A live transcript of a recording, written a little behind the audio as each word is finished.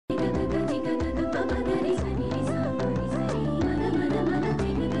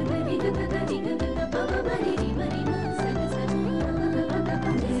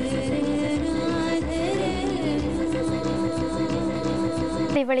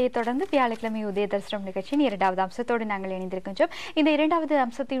இடைவெளியை தொடர்ந்து வியாழக்கிழமை உதய தரிசனம் நிகழ்ச்சியின் இரண்டாவது அம்சத்தோடு நாங்கள் இணைந்திருக்கின்றோம். இந்த இரண்டாவது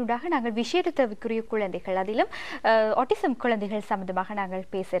அம்சத்தினூடாக நாங்கள் விசேட தேவைக்குரிய குழந்தைகள், அதிலும் ஆட்டிசம் குழந்தைகள் சம்பந்தமாக நாங்கள்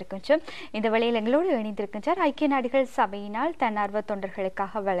பேச இருக்கின்றோம். இந்த வேளையில் எங்களோடு இணைந்திருக்கின்றார் ஐக்கிய நாடுகள் சபையினால் தன்னார்வ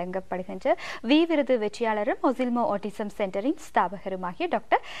தொண்டர்களுக்காக வழங்கப்படுகின்ற விருது வெற்றியாளரும் ஒசில்மோ ஆட்டிசம் சென்டரின் ஸ்தாபகருமாகிய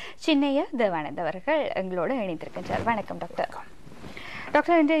டாக்டர் சின்னையா தேவானந்த் அவர்கள் எங்களோடு இணைந்திருக்கின்றார். வணக்கம் டாக்டர்.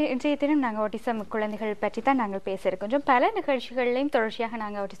 டாக்டர், இன்றைய தினம் நாங்கள் ஆட்டிசம் குழந்தைகள் பற்றி தான் நாங்கள் பேச இருக்கின்றோம். பல நிகழ்ச்சிகளிலையும் தொடர்ச்சியாக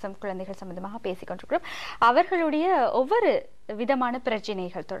நாங்கள் ஆட்டிசம் குழந்தைகள் சம்பந்தமாக பேசிக்கொண்டிருக்கிறோம், அவர்களுடைய ஒவ்வொரு விதமான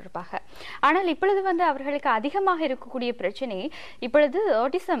பிரச்சனைகள் தொடர்பாக. ஆனால் இப்பொழுது அவர்களுக்கு அதிகமாக இருக்கக்கூடிய பிரச்சனை, இப்பொழுது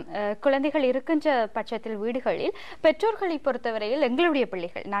ஆட்டிசம் குழந்தைகள் இருக்கின்ற பட்சத்தில் வீடுகளில் பெற்றோர்களை பொறுத்தவரையில் எங்களுடைய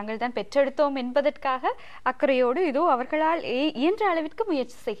பிள்ளைகள் நாங்கள் தான் பெற்றெடுத்தோம் என்பதற்காக அக்கறையோடு இதோ அவர்களால் இயன்ற அளவிற்கு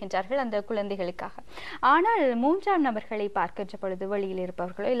முயற்சி செய்கின்றார்கள் அந்த குழந்தைகளுக்காக. ஆனால் மூன்றாம் நபர்களை பார்க்கின்ற பொழுது, வழியில்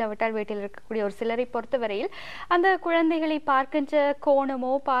இருப்பவர்களோ இல்லாவிட்டால் வீட்டில் இருக்கக்கூடிய ஒரு சிலரை பொறுத்தவரையில் அந்த குழந்தைகளை பார்க்கின்ற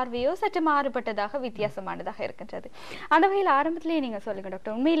கோணமோ பார்வையோ சற்று மாறுபட்டதாக வித்தியாசமானதாக இருக்கின்றது. அந்த வகையில் ஆரம்பத்திலேயே நீங்க சொல்லுங்க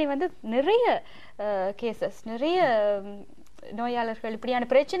டாக்டர், உண்மையிலே நிறைய கேசஸ், நிறைய நோயாளர்கள், இப்படியான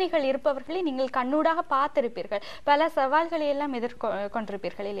பிரச்சனைகள் இருப்பவர்களை நீங்கள் கண்ணூடாக பார்த்திருப்பீர்கள், பல சவால்களை எல்லாம்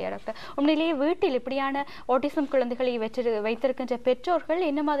எதிர்கொண்டிருப்பீர்கள் இல்லையா டாக்டர்? உண்மையிலேயே வீட்டில் இப்படியான ஆட்டிசம் குழந்தைகளை வைத்திருக்கின்ற பெற்றோர்கள்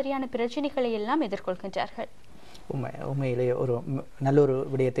என்ன மாதிரியான பிரச்சனைகளை எல்லாம் எதிர்கொள்கின்றார்கள்? உண்மையிலேயே ஒரு நல்ல ஒரு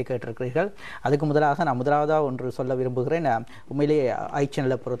விடயத்தை கேட்டிருக்கிறீர்கள். அதுக்கு முதலாவதாக ஒன்று சொல்ல விரும்புகிறேன். உண்மையிலேயே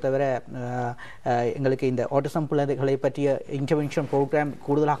ஐச்சனலை பொறுத்தவரை எங்களுக்கு இந்த ஆட்டிசம் குழந்தைகளை பற்றிய இன்டர்வென்ஷன் ப்ரோக்ராம்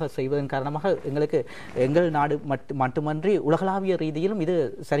கூடுதலாக செய்வதன் காரணமாக எங்கள் நாடு மட்டுமன்றி உலகளாவிய ரீதியிலும் இது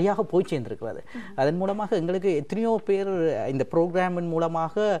சரியாக போய் சேர்ந்திருக்கிறது. அதன் மூலமாக எங்களுக்கு எத்தனையோ பேர் இந்த ப்ரோக்ராமின்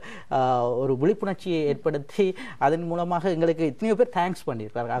மூலமாக ஒரு விழிப்புணர்ச்சியை ஏற்படுத்தி அதன் மூலமாக எங்களுக்கு எத்தனையோ பேர் தேங்க்ஸ்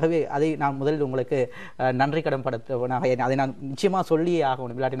பண்ணியிருக்கிறார்கள். ஆகவே அதை நான் முதலில் உங்களுக்கு நன்றி கடன் அதை நான் நிச்சயமாக சொல்லியே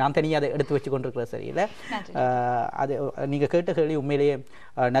ஆகணும், இல்லாட்டி நான் தனியாக அதை எடுத்து வச்சு கொண்டிருக்கிற சரியில்லை. அது நீங்கள் கேட்ட கேள்வி உண்மையிலேயே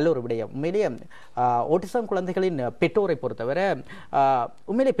நல்ல ஒரு விடயம். உண்மையிலேயே ஆட்டிசம் குழந்தைகளின் பெற்றோரை பொறுத்தவரை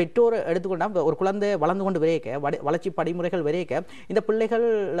உண்மையிலே பெற்றோரை எடுத்துக்கொண்டால் ஒரு குழந்தை வளர்ந்து கொண்டு வளர்ச்சி படிமுறைகள் வரைக்க இந்த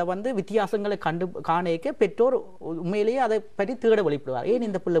பிள்ளைகளில் வித்தியாசங்களை காணிக்க பெற்றோர் உண்மையிலேயே அதை பற்றி தேட வழிபடுவார். ஏன்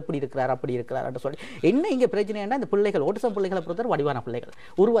இந்த பிள்ளை இப்படி இருக்கிறார் அப்படி இருக்கிறார் என்று சொல்லி. என்ன இங்கே பிரச்சனைன்னா, இந்த பிள்ளைகள் ஆட்டிசம் பிள்ளைகளை பொறுத்தவரை வடிவான பிள்ளைகள்,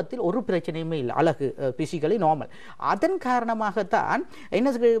 உருவத்தில் ஒரு பிரச்சனையுமே இல்லை, அழகு பிசிக்கலி நார்மல். அதன் காரணமாகத்தான்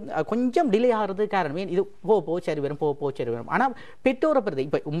என்ன கொஞ்சம் டிலே ஆகிறது காரணம். இது போ சரி வரும், போ சரி வரும். ஆனால் பெற்றோரை பொறுத்து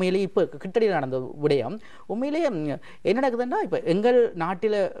இப்போ உண்மையிலேயே இப்போ கிட்டடியில் நடந்த விடயம் உண்மையிலேயே என்ன நடக்குதுன்னா, இப்போ எங்கள்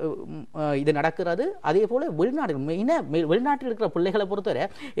நாட்டில் இது நடக்கிறது, அதே போல் வெளிநாட்டில் இருக்கிற பிள்ளைகளை பொறுத்தவரை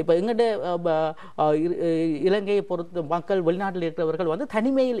இப்போ எங்கிட்ட இலங்கையை பொறுத்த மக்கள் வெளிநாட்டில் இருக்கிறவர்கள்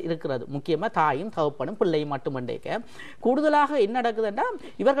தனிமையில் இருக்கிறது, முக்கியமாக தாயும் தகப்பனும் பிள்ளையும் மட்டுமண்டேக்க கூடுதலாக என்ன நடக்குதுன்னா,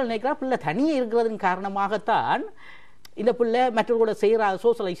 இவர்கள் நினைக்கிறார் பிள்ளை தனியே இருக்கிறதன் காரணமாகத்தான் இந்த பிள்ளை மற்றவர்களோட செய்கிற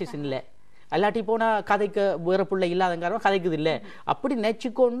சோசியலைசேஷன் இல்லை, அல்லாட்டி போனால் கதைக்கு வேறு பிள்ளை இல்லாதங்காரமாக கதைக்குது இல்லை அப்படி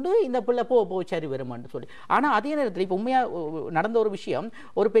நினச்சிக்கொண்டு இந்த பிள்ளை போ சரி வருமான்னு சொல்லி. ஆனால் அதே நேரத்தில் இப்போ உண்மையாக நடந்த ஒரு விஷயம்,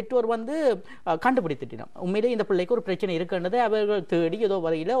 ஒரு பெற்றோர் கண்டுபிடித்துட்டினோம் உண்மையிலே இந்த பிள்ளைக்கு ஒரு பிரச்சனை இருக்குன்றதை அவர்கள் தேடி ஏதோ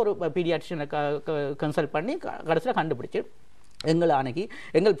வரையில் ஒரு பீடியாட்ரிஷனை கன்சல்ட் பண்ணி கடைசியில் கண்டுபிடிச்சு எங்கள் அணுகி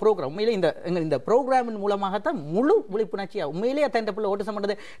எங்கள் ப்ரோக்ராம் உண்மையிலே இந்த ப்ரோக்ராமின் மூலமாகத்தான் முழு விழிப்புணர்ச்சியாக உண்மையிலேயே தன் பிள்ளை ஆட்டிசம்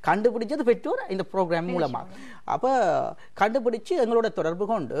பண்ணுறதை கண்டுபிடிச்சது பெற்றோர் இந்த ப்ரோக்ராம் மூலமாக. அப்போ கண்டுபிடிச்சு எங்களோட தொடர்பு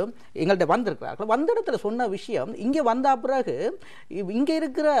கொண்டு எங்கள்கிட்ட வந்திருக்கிறார்கள். வந்த இடத்துல சொன்ன விஷயம், இங்கே வந்த பிறகு இங்கே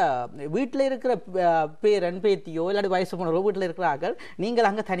இருக்கிற வீட்டில் இருக்கிற பேரன் பேத்தியோ இல்லாட்டி வயசு போனவர்களோ வீட்டில் இருக்கிறார்கள், நீங்கள்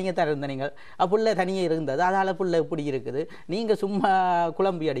அங்கே தனியாக தான் இருந்த, நீங்கள் பிள்ளை தனியே இருந்தது, அதால் பிள்ளை இப்படி இருக்குது, நீங்கள் சும்மா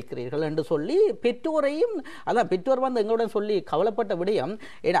குழம்பி அடிக்கிறீர்கள் என்று சொல்லி பெற்றோரையும் அதான் பெற்றோர் எங்களுடன் சொல்லி கவலைப்பட்ட விடயம்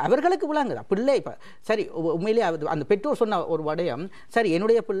அவர்களுக்கு விளங்குதா பிள்ளை. இப்போ சரி உண்மையிலே அந்த பெற்றோர் சொன்ன ஒரு விடயம், சரி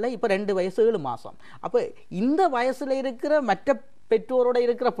என்னுடைய பிள்ளை இப்போ 2 வயசு 7 மாதம், அப்போ இந்த வயசில் இருக்கிற மற்ற பெற்றோரோட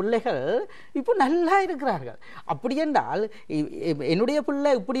இருக்கிற பிள்ளைகள் இப்போ நல்லா இருக்கிறார்கள். அப்படி என்றால் என்னுடைய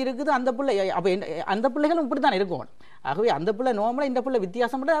பிள்ளை இப்படி இருக்குது, அந்த பிள்ளை அப்போ அந்த பிள்ளைகளும் இப்படி தான் இருக்கும். ஆகவே அந்த பிள்ளை நார்மலாக இந்த பிள்ளை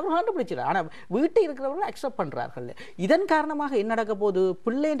வித்தியாசம் பண்ணி அவர்கள் கண்டுபிடிச்சிடறாங்க. ஆனால் வீட்டில் இருக்கிறவர்கள் அக்செப்ட் பண்ணுறார்கள். இதன் காரணமாக என்ன நடக்க போகுது,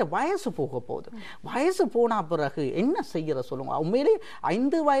 பிள்ளைன்ற வயசு போக போகுது. வயசு போன பிறகு என்ன செய்கிற சொல்லுங்க. உண்மையிலே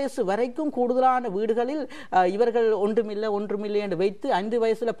 5 வயசு வரைக்கும் கூடுதலான வீடுகளில் இவர்கள் ஒன்றுமில்லை என்று வைத்து 5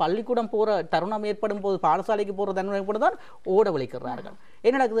 வயசுல பள்ளிக்கூடம் போகிற தருணம் ஏற்படும் போது, பாடசாலைக்கு போகிற தருணம் ஏற்படும் தான் ஓட வலிக்கிறார்கள்.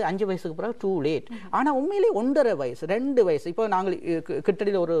 என்ன நடக்குது, 5 வயசுக்கு பிறகு டூ லேட். ஆனால் உண்மையிலே 1.5 வயசு 2 வயசு இப்போ நாங்கள்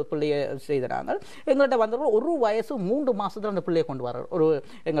கிட்டடியில் ஒரு பிள்ளையை செய்தாங்க, எங்கள்கிட்ட வந்தவர்கள் 1 வயசு 3 மாசத்துல அந்த பிள்ளையை கொண்டு வர்றார் ஒரு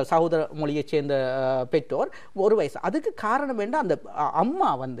எங்கள் சகோதர மொழியை சேர்ந்த பெற்றோர் 1 வயசு. அதுக்கு காரணம் என்ன, அந்த அம்மா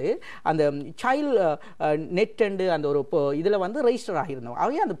வந்து அந்த சைல்டு நெட் அந்த ஒரு இதுல வந்து ரெஜிஸ்டர் ஆகியிருந்தோம்.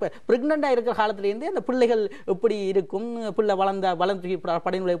 அவையே அந்த பிரெக்னெண்டா இருக்கிற காலத்திலேருந்தே அந்த பிள்ளைகள் எப்படி இருக்கும், பிள்ளை வளர்ந்து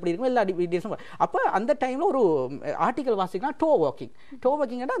படிநிலை எப்படி இருக்கும் எல்லா டீட்டெயில்ஸும். அப்போ அந்த டைம்ல ஒரு ஆர்டிகல் வாசிக்கலாம், டோ வாக்கிங். டோ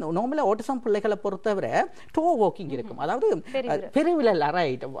வாக்கிங்னா நார்மலா ஆட்டிசம் பிள்ளைகளை பொறுத்தவரை டோ வாக்கிங் இருக்கும். அதாவது பெருவிரல்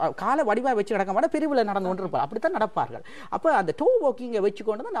ரைட் காலை வடிவா வச்சு நடக்க மாட்டா பெருவிரல் நடந்து கொண்டு இருப்பார், அப்படித்தான் நடப்பார்கள். அப்போ அந்த டோ வாக்கிங்கை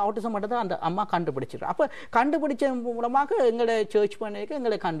வச்சுக்கொண்டு தான் அந்த ஆட்டிசம் மட்டும் தான் அந்த அம்மா கண்டுபிடிச்சிருக்கு. அப்போ கண்டுபிடிச்ச மூலமாக எங்களை சர்ச் பண்ணிக்க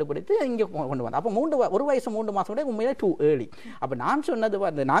எங்களை கண்டுபிடித்து இங்கே கொண்டு வந்தோம். அப்போ 1 வயசு 3 மாசம் கூட உண்மையிலே டூ ஏர்லி. அப்போ நான் சொன்னது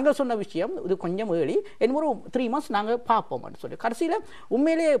வந்து நாங்கள் சொன்ன விஷயம் இது கொஞ்சம் ஏர்லி, ஒரு 3 months நாங்கள் பார்ப்போம்னு சொல்லி கடைசியில்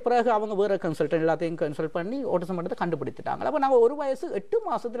உண்மையிலேயே பிறகு அவங்க வேற கன்சல்டன் எல்லாத்தையும் கன்சல்ட் பண்ணி ஆட்டிசம் மட்டும் கண்டுபிடித்துட்டாங்க. அப்போ நாங்கள் 1 வயசு 8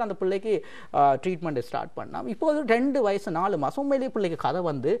 மாசத்துல அந்த பிள்ளைக்கு ட்ரீட்மெண்ட் ஸ்டார்ட் பண்ணோம். இப்போ 2 வயசு 4 மாசம் உண்மையிலேயே பிள்ளைக்கு கதை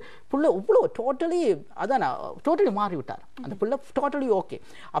வந்து பிள்ளை இவ்வளோ டோட்டலி அதான் டோட்டலி மாறி விட்டார் அந்த பிள்ளை, டோட்டலி ஓகே.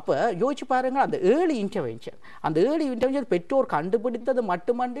 அப்போ யோசிச்சு பாருங்க, அந்த ஏர்லி இன்டர்வென்ஷன் பெற்றோர் கண்டுபிடித்தது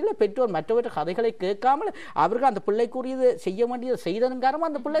மட்டுமண்டில் பெற்றோர் மற்றவற்ற கதைகளை கேட்காமல் அவர்கள் அந்த பிள்ளைக்குரியது செய்ய வேண்டியது செய்ததன் காரணமாக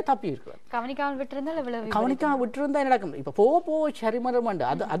அந்த பிள்ளை தப்பி இருக்கிறார். கவனிக்காமல் விட்டுருந்தா என்ன நடக்கும்? இப்போ போக சரிமரம்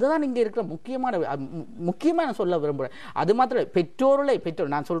அதுதான் இங்கே இருக்கிற முக்கியமான சொல்ல விரும்புகிறேன். அது மாத்திரம் பெற்றோர்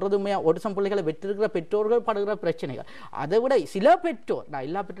நான் சொல்றதுமே ஆட்டிசம் பிள்ளைகளை பெற்றிருக்கிற பெற்றோர்கள் படுகிற பிரச்சனைகள். அதை விட சில பெற்றோர், நான்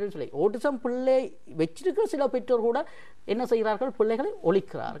எல்லா பெற்றோரும் சொல்லி ஆட்டிசம் பிள்ளை வச்சிருக்கிற சில பெற்றோர் கூட என்ன செய்கிறார்கள், பிள்ளைகளை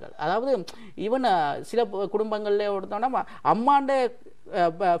ஒழிக்கிறார்கள். அதாவது ஈவன் சில குடும்பங்கள்ல ஒருத்தோம்னா அம்மாண்ட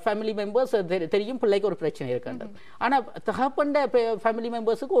ஃபேமிலி மெம்பர்ஸ் தெரியும் பிள்ளைக்கு ஒரு பிரச்சனை இருக்கின்றது, ஆனால் தகப்பண்ட ஃபேமிலி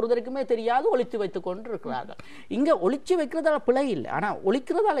மெம்பர்ஸுக்கு ஒருத்தருக்குமே தெரியாது, ஒழித்து வைத்துக் கொண்டு இருக்கிறார்கள். இங்கே ஒழிச்சு வைக்கிறதால பிழை இல்லை, ஆனால்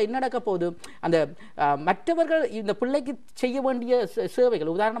ஒழிக்கிறதால என்ன நடக்க போகுது, அந்த மற்றவர்கள் இந்த பிள்ளைக்கு செய்ய வேண்டிய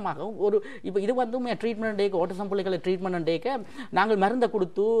சேவைகள் உதாரணமாக இப்போ இது வந்து ட்ரீட்மெண்ட் டேக்கு ஆட்டிசம் பிள்ளைகளை ட்ரீட்மெண்ட் டேக்கு நாங்கள் மருந்தை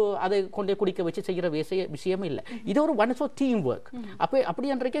கொடுத்து அதை கொண்டே குடிக்க வச்சு செய்கிற விஷயம் இல்லை. இது ஒரு ஒன்ஸ் ஆஃப் டீம் ஒர்க். அப்படி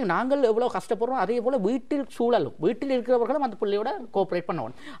என்றைக்கு நாங்கள் எவ்வளோ கஷ்டப்படுறோம் அதே போல் வீட்டில் இருக்கிறவர்களும் அந்த பிள்ளையோட கோஆப்ரேட்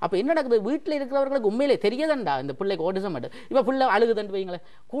பண்ணணும். அப்ப என்ன நடக்குது, வீட்டில் இருக்கிறவர்களுக்கு உண்மையிலே தெரியதண்டா இந்த பிள்ளைக்கு ஆட்டிசம். இப்ப பிள்ளை அழுகுதுன்னு வைங்களேன்,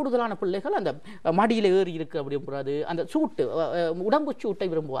 கூடுதலான பிள்ளைகள் அந்த மடியில ஏறி இருக்கு அப்படி விரும்புறது, அந்த சூட்டு உடம்பு சூட்டை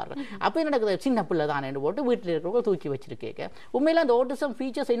விரும்புவார்கள். அப்ப என்ன நடக்குது, சின்ன பிள்ளை தானே போட்டு வீட்டில் இருக்கிறவங்க தூக்கி வச்சிருக்கேன். உண்மையில அந்த ஆட்டிசம்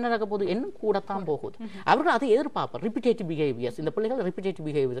ஃபீச்சர்ஸ் என்ன நடக்க போகுது, என்ன கூடத்தான் போகுது. அவர்கள் அதை எதிர்பார்ப்பார், ரிப்பீட்டேட்டிவ் பிஹேவியர்ஸ். இந்த பிள்ளைகள் ரிப்பீட்டேட்டிவ்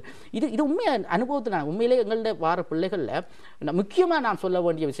பிஹேவியர் இது உண்மையா அனுபவத்தில் நான் உண்மையிலே எங்களோட வார பிள்ளைகளில் முக்கியமாக நான் சொல்ல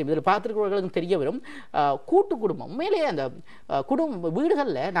வேண்டிய விஷயம், இதில் பார்த்துருக்கிறவர்களுக்கு தெரிய வரும், கூட்டு குடும்பம். உண்மையிலே அந்த குடும்ப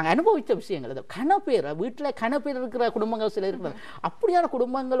வீடுகளில் நாங்கள் அனுபவித்த விஷயங்கள், வீட்டில் கணப்பேர் இருக்கிற குடும்பங்கள் சில இருக்கிறது. அப்படியான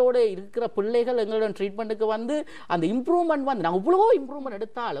குடும்பங்களோடு இருக்கிற பிள்ளைகள் எங்களோட ட்ரீட்மெண்ட்டுக்கு வந்து அந்த இம்ப்ரூவ்மெண்ட் வந்து நாங்கள் இவ்வளோ இம்ப்ரூவ்மெண்ட்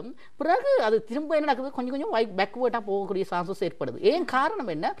எடுத்தாலும் பிறகு அது திரும்ப என்ன நடக்குது, கொஞ்சம் பேக்வேர்டாக போகக்கூடிய சான்சஸ் ஏற்படுது. ஏன்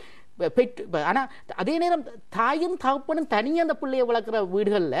காரணம் என்ன, ஆனால் அதே நேரம் தாயும் தகப்பனும் தனியாக அந்த பிள்ளையை வளர்க்குற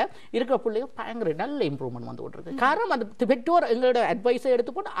வீடுகளில் இருக்கிற பிள்ளைகள் பயங்கர நல்ல இம்ப்ரூவ்மெண்ட் வந்து விட்டுருக்கு. காரணம் அந்த பெற்றோர் எங்களோட அட்வைஸை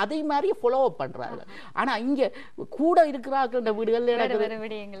எடுத்துக்கொண்டு அதே மாதிரி ஃபாலோ அப் பண்ணுறாங்க. ஆனால் இங்கே கூட இருக்கிறார்கள் இந்த வீடுகளில்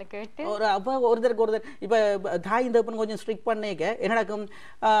ஒருத்தர் இப்போ தாய் தகப்பன் கொஞ்சம் ஸ்ட்ரிக்ட் பண்ணிக்க என்ன நடக்கும்,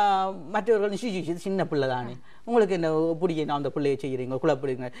 மற்றவர்கள் சின்ன பிள்ளை தானே உங்களுக்கு என்ன பிடிக்க நான் அந்த பிள்ளையை செய்கிறீங்க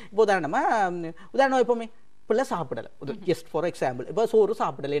குழப்பிடுங்க. இப்போ உதாரணம் எப்பவுமே பிள்ளை சாப்பிடலை, ஜஸ்ட் ஃபார் எக்ஸாம்பிள் இப்போ சோறு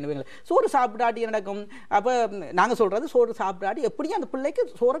சாப்பிடலை என்ன, சோறு சாப்பிடாட்டி என்ன நடக்கும், அப்போ நாங்கள் சொல்கிறது சோறு சாப்பிடாட்டி எப்படியும் அந்த பிள்ளைக்கு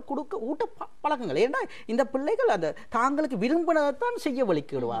சோறை ஊட்ட பழக்கங்கள். ஏன்னா இந்த பிள்ளைகள் அந்த தாங்களுக்கு விரும்பினதைத்தான் செய்ய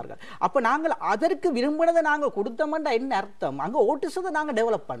வலிக்கிடுவார்கள். அப்போ நாங்கள் அதற்கு விரும்பினதை நாங்கள் கொடுத்தோம்னா என்ன அர்த்தம், அங்கே ஆட்டிசத்தை நாங்கள்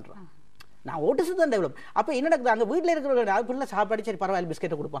டெவலப் பண்ணுறோம். நான் ஆட்டிசம் தான் டெவலப். அப்போ என்ன நடக்குது, அங்கே வீட்டில் இருக்கிறவங்க பிள்ளை சாப்பாடு சரி பரவாயில்ல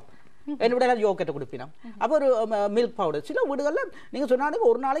பிஸ்கெட்டை கொடுப்பான், என்னோட எல்லாம் யோகெட்டை கொடுப்பினா, அப்போ ஒரு மில்க் பவுடர். சில வீடுகளில் நீங்கள் சொன்னாலும்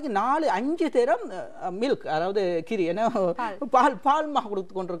ஒரு நாளைக்கு 4-5 தரம் மில்க், அதாவது கிரி என்ன பால்மா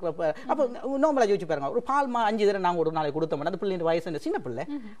கொடுத்து கொண்டு இருக்கிறப்ப, அப்போ நோம்பலாக யோசிச்சு பாருங்க, ஒரு பால்மா 5 தரம் நாங்கள் ஒரு நாளைக்கு கொடுத்தோம்னா அந்த பிள்ளைங்க வயசு சின்ன பிள்ளை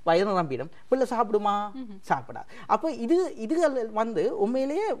வயது நம்பிடும், பிள்ளை சாப்பிடுமா, சாப்பிடா. அப்போ இதுகள் வந்து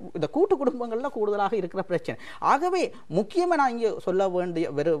உண்மையிலேயே இந்த கூட்டு குடும்பங்களில் கூடுதலாக இருக்கிற பிரச்சனை. ஆகவே முக்கியமாக நான் இங்கே சொல்ல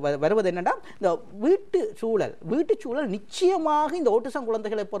வேண்டிய வருவது என்னன்னா, இந்த வீட்டு சூழல் நிச்சயமாக இந்த ஆட்டிசம்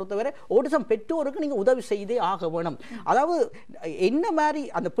குழந்தைகளை பொறுத்தவரை ஆட்டிசம் பெற்றோருக்கு நீங்க உதவி செய்தே ஆக வேணும். அதாவது என்ன மாதிரி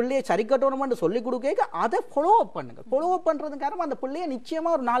அந்த பிள்ளையை சரி கட்டணும்னு சொல்லி கொடுக்க அதை ஃபாலோ அப் பண்ணுங்க. ஃபாலோ அப் பண்றது காரணமா அந்த பிள்ளையை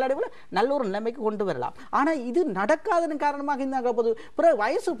நிச்சயமா ஒரு நாளடைவில் நல்ல ஒரு நிலைமைக்கு கொண்டு வரலாம். ஆனா இது நடக்காதன் காரணமாக இந்த பிறகு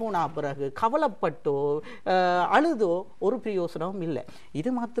வயசு போனா பிறகு கவலைப்பட்டோ அழுதோ ஒரு பிரயோசனமும் இல்லை.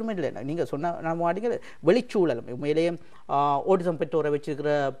 இது மாத்திரமே இல்லை, நீங்க சொன்ன நம்ம வெளிச்சூழல் உண்மையிலேயே ஆட்டிசம் பெற்றோரை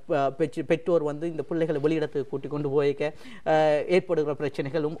வச்சிருக்கிற பெற்றோர் வந்து இந்த பிள்ளைகளை வெளியிடத்துக்கு கூட்டிக் கொண்டு போய்க்க ஏற்படுகிற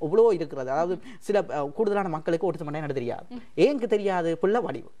பிரச்சனைகளும் இவ்வளோ இருக்கிறது. அதாவது சில கூடுதலான மக்களுக்கு ஆட்டிசம் என்ன தெரியாது. ஏங்க தெரியாது, பிள்ளை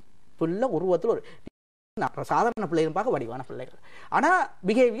வடிவம், பிள்ளை உருவத்தில் ஒரு சாதாரண பிள்ளைகள் பார்க்க வடிவான பிள்ளைகள். ஆனால்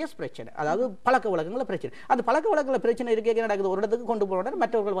பிஹேவியர்ஸ் பிரச்சனை, அதாவது பழக்க வழக்கங்கள பிரச்சனை. அந்த பழக்க வழக்கங்கள பிரச்சனை இருக்க நடக்குது. ஒரு இடத்துக்கு கொண்டு போன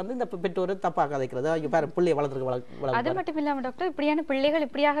மற்றவர்கள் வந்து இந்த பெற்றோர் தப்பாக கதைக்கிறது, பிள்ளையை வளர்த்துருக்கு. அது மட்டும் இல்லாமல் டாக்டர், இப்படியான பிள்ளைகள்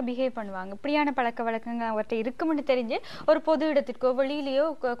இப்படியாக பிஹேவ் பண்ணுவாங்க, இப்படியான பழக்க வழக்கங்கள் அவர்கிட்ட இருக்கும்னு தெரிஞ்சு ஒரு பொது இடத்திற்கோ வெளியிலேயோ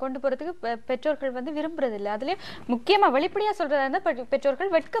கொண்டு போறதுக்கு பெற்றோர்கள் வந்து விரும்புறதில்லை. அதுலேயும் முக்கியமாக வெளிப்படையாக சொல்றதா இருந்தால்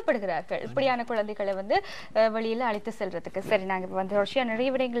பெற்றோர்கள் வெட்கப்படுகிறார்கள் இப்படியான குழந்தைகளை வந்து வெளியில் அழைத்து செல்றதுக்கு. சரி, நாங்கள் இப்போ வந்து தொடர்ச்சியாக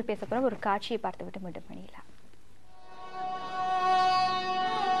நிறைய விடயங்கள் பேச போகிறோம். ஒரு காட்சியை பார்த்து விட்டு மீண்டும் பண்ணிடலாம்.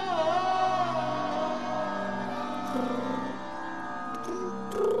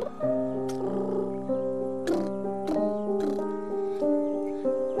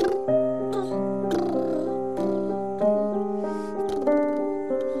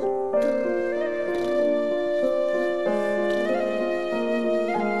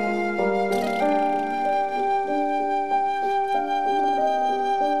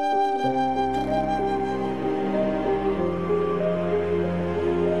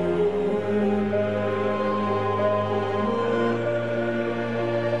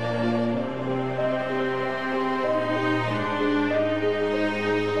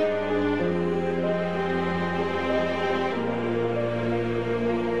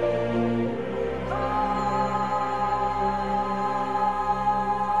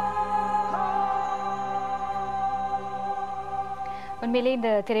 உண்மையிலே இந்த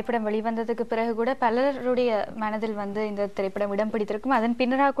திரைப்படம் வெளிவந்ததுக்கு பிறகு கூட பலருடைய மனதில் வந்து இந்த திரைப்படம் இடம் பிடித்திருக்கும். அதன்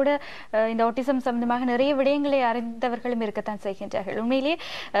பின்னராக கூட இந்த ஆட்டிசம் சம்பந்தமாக நிறைய விடயங்களை அறிந்தவர்களும் இருக்கத்தான் செய்கின்றார்கள். உண்மையிலே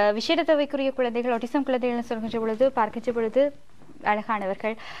விசேட தேவைக்குரிய குழந்தைகள், ஆட்டிசம் குழந்தைகள் சொல்கின்ற பொழுது, பார்க்கின்ற பொழுது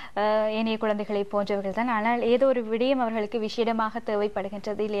அழகானவர்கள், ஏனைய குழந்தைகளை போன்றவர்கள் தான். ஆனால் ஏதோ ஒரு விடயம் அவர்களுக்கு விசேடமாக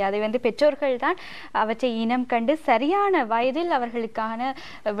தேவைப்படுகின்றது இல்லையா? அதை வந்து பெற்றோர்கள் தான் அவற்றை இனம் கண்டு சரியான வயதில் அவர்களுக்கான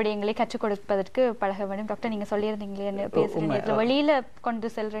விடயங்களை கற்றுக் கொடுப்பதற்கு பழக வேண்டும். டாக்டர், நீங்க சொல்லியிருந்தீங்களே பேசுற நேரத்தில், வெளியில கொண்டு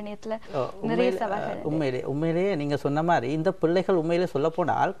செல்ற நேரத்தில் நிறைய சவால்கள். உண்மையிலேயே நீங்க சொன்ன மாதிரி இந்த பிள்ளைகள் உண்மையிலே சொல்ல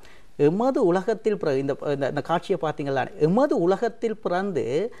போனால் எமது உலகத்தில் இந்த காட்சியை பார்த்தீங்களா, எமது உலகத்தில் பிறந்து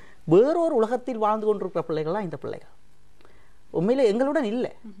வேறொரு உலகத்தில் வாழ்ந்து கொண்டிருக்கிற பிள்ளைகள்லாம் இந்த பிள்ளைகள் உண்மையிலே எங்களுடன்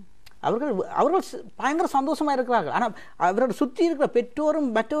இல்லை. அவர்கள் பயங்கர சந்தோஷமா இருக்கிறார்கள். ஆனால் அவரோட சுற்றி இருக்கிற பெற்றோரும்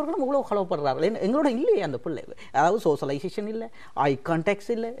மற்றவர்களும் இவ்வளவு கலவப்படுறார்கள். எங்களோட இல்லையே அந்த பிள்ளை. அதாவது சோஷலைசேஷன் இல்லை, ஐ கான்டாக்ட்ஸ்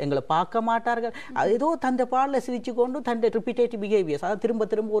இல்லை, எங்களை பார்க்க மாட்டார்கள். அது ஏதோ தந்தை பாடல சிரிச்சு கொண்டு தந்தை ரிப்பீட்டேட்டிவ் பிஹேவியர்ஸ், அதாவது திரும்ப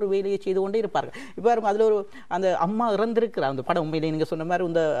திரும்ப ஒரு வேலையை செய்து கொண்டே இருப்பார்கள். இப்போ அதில் ஒரு அந்த அம்மா இறந்திருக்கிற அந்த படம் உண்மையிலே நீங்கள் சொன்ன மாதிரி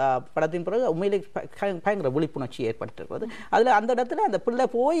இந்த படத்தின் பிறகு உண்மையிலே பயங்கர விழிப்புணர்ச்சி ஏற்படுத்திருக்கிறது. அதில் அந்த இடத்துல அந்த பிள்ளை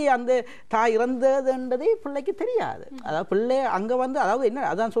போய் அந்த தாய் இறந்ததுன்றதே பிள்ளைக்கு தெரியாது. அதாவது பிள்ளை அங்கே வந்து, அதாவது என்ன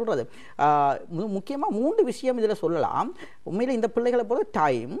அதான் சொல்றது, முக்கியமாக 3 விஷயம் இதில் சொல்லலாம். உண்மையில இந்த பிள்ளைகளை போல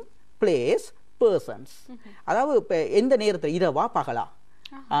டைம், பிளேஸ், பர்சன்ஸ், அதாவது இப்போ எந்த நேரத்தில் இரவா பகலா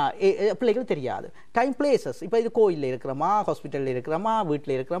பிள்ளைகள் தெரியாது. டைம், பிளேசஸ், இப்போ இது கோயிலில் இருக்கிறோமா, ஹாஸ்பிட்டலில் இருக்கிறோமா,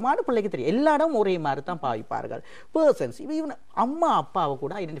 வீட்டில் இருக்கிறோமான்னு பிள்ளைக்கு தெரியும். எல்லா இடமும் ஒரே மாதிரி தான் பாவிப்பார்கள். பர்சன்ஸ், இவன் அம்மா அப்பாவை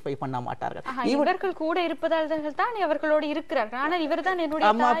கூட ஐடென்டிஃபை பண்ண மாட்டார்கள். இவர்கள் கூட இருப்பதால் தான் அவர்களோடு இருக்கிறார்கள். ஆனால் இவர் தான்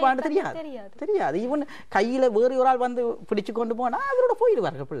என்னுடைய அம்மா அப்பான்னு தெரியாது. இவன் கையில் வேறு ஒரு ஆள் வந்து பிடிச்சு கொண்டு போனால் அவரோட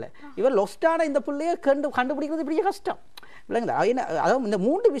போயிடுவார்கள் பிள்ளை. இவர் லொஸ்டான இந்த பிள்ளையை கண்டுபிடிக்கிறது பெரிய கஷ்டம் இல்லைங்களா? அதாவது இந்த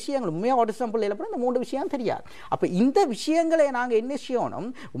 3 விஷயங்கள் உண்மையாக ஆட்டிசம் பிள்ளைகளை கூட இந்த 3 விஷயம் தெரியாது. அப்போ இந்த விஷயங்களை நாங்கள் என்ன செய்யணும்?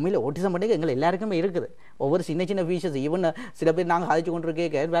 உண்மையில் ஆட்டிசம் பண்ணிக்க எங்களை எல்லாருக்குமே இருக்குது. ஒவ்வொரு சின்ன சின்ன ஃபீச்சர்ஸ், ஈவன் சில பேர் நாங்கள் கதைச்சு கொண்டு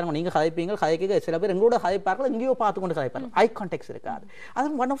இருக்கே வேறு நீங்கள் கதைப்பீங்க, கதைக்க சில பேர் எங்களோட கதைப்பார்கள், எங்கேயோ பார்த்து கொண்டு கதைப்பார்கள். ஐ கான்டாக்ட்ஸ் இருக்காது.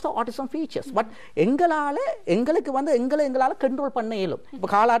 அது one of the autism features. But எங்களுக்கு வந்து எங்களால் கண்ட்ரோல் பண்ண இயலும். இப்போ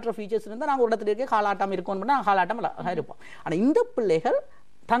காலாட்டுற ஃபீச்சர்ஸ் இருந்தால் நாங்கள் ஒரு இடத்துல இருக்கே காலாட்டம் இருக்கோம்னு நாங்கள் காலாட்டம் இருப்போம். ஆனால் இந்த பிள்ளைகள்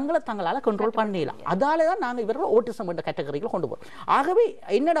தங்களால் கண்ட்ரோல் பண்ணிடலாம். அதால தான் நாங்கள் இவர்கள் ஆட்டிசம் என்ற கேட்டகரியில் கொண்டு போகிறோம். ஆகவே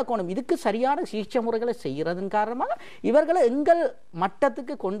என்ன நடக்கணும்? இதுக்கு சரியான சிகிச்சை முறைகளை செய்கிறதன் காரணமாக இவர்களை எங்கள்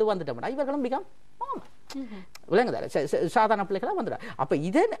மட்டத்துக்கு கொண்டு வந்துட்டோம்னா இவர்களும் மிக விளங்குதா சாதாரண பிள்ளைகளாக வந்துடும். அப்போ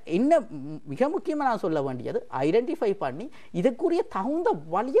இதை என்ன மிக முக்கியமாக நான் சொல்ல வேண்டியது, ஐடென்டிஃபை பண்ணி இதுக்குரிய தகுந்த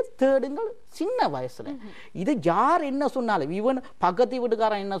வழியை தேடுங்கள் சின்ன வயசுல. இது யார் என்ன சொன்னாலும், ஈவன் பக்கத்து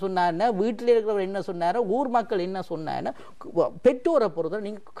வீட்டுக்காரன் என்ன சொன்னாருன்னு, வீட்டில் இருக்கிறவர் என்ன சொன்னாரு, ஊர் மக்கள் என்ன சொன்னாருன்னு, பெற்றோரை பொறுத்த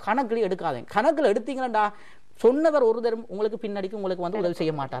நீங்கள் கணக்கில் எடுக்காதீங்க. கணக்கில் எடுத்தீங்களா சொன்னவர் ஒரு தரம் உங்களுக்கு பின்னாடிக்கு உங்களுக்கு வந்து உதவி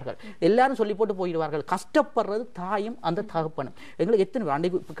செய்ய மாட்டார்கள். எல்லாரும் சொல்லி போட்டு போயிடுவார்கள். கஷ்டப்படுறது தாயும் அந்த தகப்பனும். எங்களுக்கு எத்தனை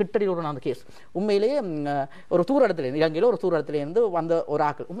அன்றைக்கு கிட்டடியில் ஒரு அந்த கேஸ் உண்மையிலேயே ஒரு தூரத்தில் இலங்கையில் ஒரு தூரத்தில் இருந்து வந்த ஒரு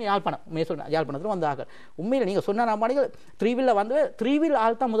ஆக்கள், உண்மை யாழ்ப்பாணத்தில் வந்த ஆக்கள். உண்மையில் நீங்கள் சொன்ன மாணிகள் 3வீலில் வந்து 3வீல்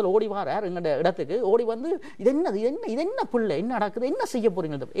ஆள் தான் முதல்ல ஓடி வாரார் எங்களோட இடத்துக்கு. ஓடி வந்து இது என்ன பிள்ளை என்ன நடக்குது, என்ன செய்ய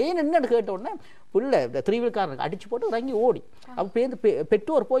போறீங்க, ஏன் என்னன்னு கேட்ட உடனே பிள்ளை 3வீல்காரனுக்கு அடிச்சு போட்டு இறங்கி ஓடி அப்போ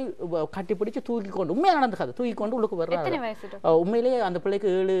பெற்றோர் போய் கட்டி பிடிச்சு தூக்கி கொண்டு உண்மையாக நடந்துக்காது தூக்கி கொண்டு உள்ளுக்கு வர்றாரு. உண்மையிலேயே அந்த பிள்ளைக்கு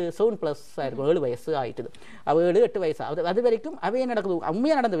 7+ ஆயிருக்கும், 7 வயசு ஆயிட்டுது. அவ 7-8 வயசு அது வரைக்கும் அவையே நடக்குது.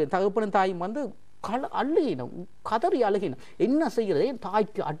 உண்மையாக நடந்தது. தகப்பனும் தாயும் வந்து அழுகினோம், கதறி அழுகினோம். என்ன செய்யறது?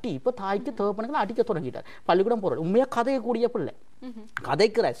 தாய்க்கு அடி, இப்போ தாய்க்கு தகப்பனுக்கு அடிக்க தொடங்கிட்டார். பள்ளிக்கூடம் போகிறது உண்மையாக கதையக்கூடிய பிள்ளை,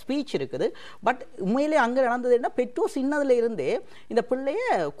 கதைக்கிற ஸ்பீச் இருக்குது. பட் உண்மையிலே அங்கே நடந்தது என்ன, பெற்றோர் சின்னதுல இருந்தே இந்த பிள்ளைய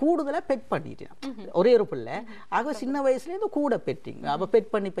கூடுதலாக பெட் பண்ணிட்டேன். ஒரே ஒரு பிள்ளை, ஆக சின்ன வயசுலேருந்து கூட பெட்டிங்க. அப்போ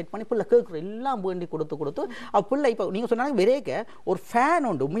பெட் பண்ணி பிள்ளை கேட்குற எல்லாம் வேண்டி கொடுத்து பிள்ளை இப்போ நீங்கள் சொன்னாங்க விரைக்க ஒரு ஃபேன்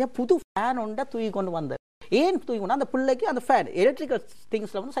உண்டு, உண்மையாக புது ஃபேன் உண்டை தூக்கி கொண்டு வந்தார். ஏன் தூக்கினா அந்த பிள்ளைக்கு அந்த ஃபேன் எலக்ட்ரிக்கல்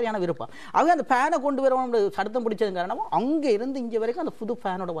திங்ஸில் வந்து சரியான விருப்பம். அவங்க அந்த ஃபேனை கொண்டு வரணும் சடுத்தம் பிடிச்சது காரணமாக அங்கே இருந்து இங்கே வரைக்கும் அந்த புது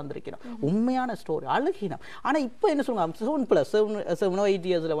ஃபேனோட வந்திருக்கணும். உண்மையான ஸ்டோரி, அழுகினம். ஆனால் இப்போ என்ன சொல்லுவாங்க, 7 8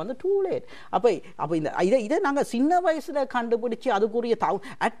 இயர்ஸில் வந்து டூ லேட். அப்போ இதை நாங்கள் சின்ன வயசில் கண்டுபிடிச்சி அதுக்குரிய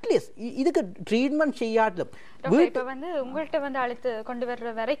அட்லீஸ்ட் இதுக்கு ட்ரீட்மெண்ட் செய்யாட்டும். இப்போ வந்து உங்கள்கிட்ட வந்து அழைத்து கொண்டு வர்ற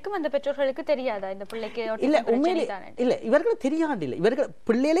வரைக்கும் அந்த பெற்றோர்களுக்கு தெரியாதா இந்த பிள்ளைக்கு? இல்லை உண்மையிலே இல்லை, இவர்களுக்கு தெரியாது. இல்லை இவர்கள்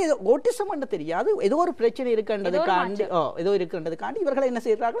பிள்ளையிலே ஓட்டிசம் என்று தெரியாது, ஏதோ ஒரு பிரச்சனை இருக்கின்றதுக்காண்டி இவர்கள் என்ன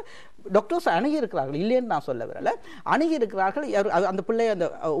செய்கிறார்கள், டாக்டர்ஸ் அணுகி இருக்கிறார்கள், இல்லைன்னு நான் சொல்ல வரல, அணுகி இருக்கிறார்கள். அந்த பிள்ளை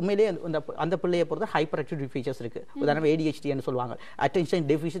உண்மையிலே அந்த பிள்ளையை பொறுத்த ஹைப்பர் ஆக்டிவிட்டி ஃபீச்சர்ஸ் இருக்கு. உதாரணம் ADHD சொல்லுவாங்க, attention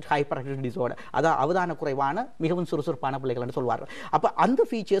deficit hyper activity disorder, அதான் அவதான குறைவான மிகவும் சுறுசுறுப்பான பிள்ளைகள் சொல்வார்கள். அப்போ அந்த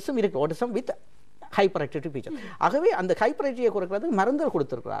ஃபீச்சர்ஸும் இருக்கு autism with hyper activity feature. ஆகவே அந்த ஹைப்பர் ஆக்டிவிட்டியை குறைக்கிறதுக்கு மருந்துகள்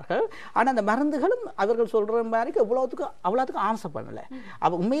கொடுத்துருக்கிறார்கள். ஆனால் அந்த மருந்துகளும் அவர்கள் சொல்கிற மாதிரி அவ்வளோத்துக்கு ஆன்சர் பண்ணலை.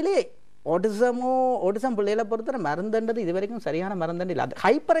 அப்போ உண்மையிலே ஆட்டிசம் பிள்ளைகளை பொறுத்தவரை மருந்துன்றது இது வரைக்கும் சரியான மருந்துன்னு இல்லை. அது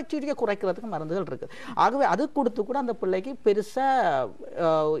ஹைப்பர் ஆக்டிவிட்டியை குறைக்கிறதுக்கு மருந்துகள் இருக்குது. ஆகவே அது கொடுத்து கூட அந்த பிள்ளைக்கு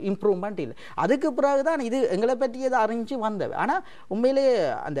பெருசாக இம்ப்ரூவ்மெண்ட் இல்லை. அதுக்கு பிறகுதான் இது எங்களை பற்றி எதை அறிஞ்சு வந்தவை. ஆனால் உண்மையிலே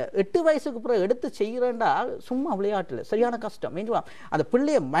அந்த 8 வயசுக்கு பிறகு எடுத்து செய்கிறேன்டா சும்மா விளையாட்டில் சரியான கஷ்டம். அந்த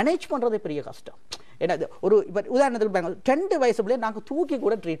பிள்ளையை மேனேஜ் பண்ணுறதே பெரிய கஷ்டம். ஏன்னா ஒரு இப்போ உதாரணத்துக்கு 2 வயசு பிள்ளைய நாங்கள் தூக்கி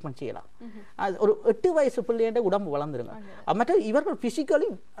கூட ட்ரீட்மெண்ட் செய்யலாம். ஒரு 8 வயசு பிள்ளைன்ற உடம்பு வளர்ந்துருங்க. மற்ற இவர்கள் பிசிக்கலி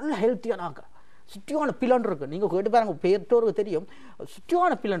நல்ல ஹெல்த்தியானாங்க, சுற்றியான பிலன் இருக்கு. நீங்கள் கேட்டு பாருங்க, பெற்றோருக்கு தெரியும்,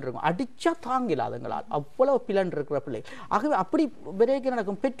 சுற்றியான பிலன் இருக்கும், அடிச்சா தாங்கல அதுங்களால் அவ்வளவு பிலன் இருக்கிற பிள்ளை. ஆகவே அப்படி விரைக்கு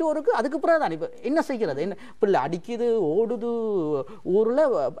நடக்கும் பெற்றோருக்கு. அதுக்கு பிறகு தான் இப்போ என்ன செய்கிறது, என்ன பிள்ளை அடிக்குது ஓடுது ஊரில்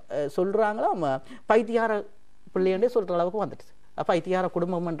சொல்கிறாங்களா பைத்தியார பிள்ளைன்றே சொல்கிற அளவுக்கு வந்துடுது. பைத்தியார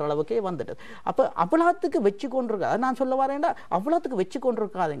குடும்பம்ன்ற அளவுக்கே வந்துட்டு. அப்போ அவ்வளோத்துக்கு வச்சு கொண்டிருக்கா, நான் சொல்ல வரேன்டா, அவ்வளோத்துக்கு வச்சு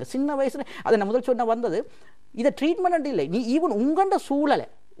கொண்டிருக்காதுங்க சின்ன வயசுல. அதை நான் முதல் சொன்ன வந்தது, இதை ட்ரீட்மெண்ட் இல்லை, நீ ஈவன் உங்கள்ட சூழலை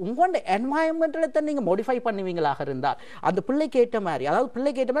உங்களோட என்வாயன்மெண்ட்டில் தான் நீங்கள் மாடிஃபை பண்ணுவீங்களாக இருந்தால் அந்த பிள்ளைக்கு ஏற்ற மாதிரி, அதாவது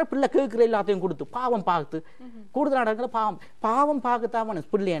பிள்ளைக்கு ஏற்ற மாதிரி பிள்ளை கேட்குற எல்லாத்தையும் கொடுத்து பாவம் பார்த்து கூடுதல் நடக்கிற பாவம் பார்க்கத்தான்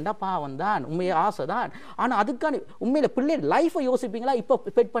பிள்ளைண்டா பாவம் தான், உண்மையை ஆசை தான். ஆனால் அதுக்கான உண்மையில் பிள்ளை லைஃப்பை யோசிப்பீங்களா, இப்போ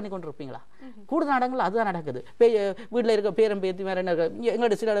பெட் பண்ணி கொண்டு இருப்பீங்களா? கூடுதல் நடங்கள் அதுதான் நடக்குது. வீட்டில் இருக்க பேரம் பேத்தி வேறு என்ன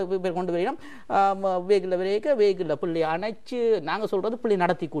எங்களோட சில பேர் கொண்டு வரையும் வெஹிக்கிளில் பிள்ளை அணைச்சு நாங்கள் சொல்கிறது பிள்ளை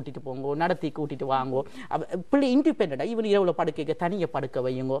நடத்தி கூட்டிகிட்டு போங்கோ, நடத்தி கூட்டிகிட்டு வாங்கோ. பிள்ளை இண்டிபெண்டாக ஈவன் இரவில் படுக்க தனியை படுக்க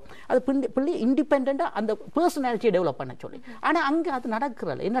வையுங்க. அது பிள்ளை இண்டிபெண்டாக அந்த பர்சனாலிட்டியை டெவலப் பண்ண சொல்லி. ஆனால் அங்கே அது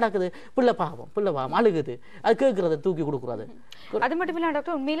நடக்கிறல என்ன நடக்குது, பிள்ளை பாவம் அழுகுது, அது கேட்கறத தூக்கி கொடுக்குறது. அது மட்டும் இல்லை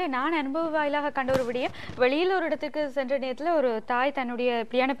டாக்டர், உண்மையிலே நான் அனுபவ வாயிலாக கண்ட ஒரு விடயம், வெளியில் ஒரு இடத்துக்கு சென்ற நேரத்தில் ஒரு தாய் தன்னுடைய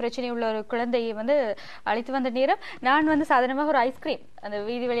இப்படியான பிரச்சனை உள்ள ஒரு குழந்தையை வந்து அழைத்து வந்த நேரம் நான் வந்து சாதாரணமாக ஒரு ஐஸ்கிரீம் அந்த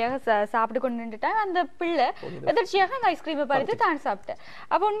வீதி வழியாக சாப்பிட்டு கொண்டு நின்றுட்டேன். அந்த பிள்ளை எதிர்ச்சியாக அந்த ஐஸ்கிரீமை பறித்து தான் சாப்பிட்டேன்.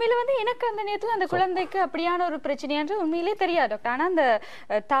 அப்போ உண்மையில வந்து எனக்கு அந்த நேரத்தில் அந்த குழந்தைக்கு அப்படியான ஒரு பிரச்சனையான்று உண்மையிலே தெரியாது டாக்டர். ஆனால் அந்த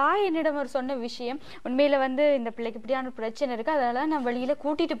தாய் என்னிடம் ஒரு சொன்ன விஷயம், உண்மையில வந்து இந்த பிள்ளைக்கு இப்படியான ஒரு பிரச்சனை இருக்கு, அதனால நான் வெளியில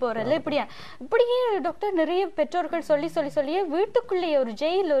கூட்டிட்டு போறதில்ல. இப்படியே டாக்டர் நிறைய பெற்றோர்கள் சொல்லியே வீட்டுக்குள்ளேயே ஒரு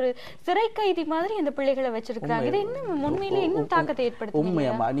ஜெயில், ஒரு சிறை கைதி மாதிரி இந்த பிள்ளைகளை வச்சிருக்காங்க. இது இன்னும் உண்மையிலே இன்னும் தாக்கத்தை ஏற்படுத்தும்.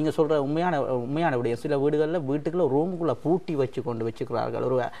 உண்மையாமா நீங்க சொல்ற உண்மையான விட சில வீடுகளில் வீட்டுக்குள்ள ரூமுக்குள்ள பூட்டி வச்சுக்கிறார்கள்.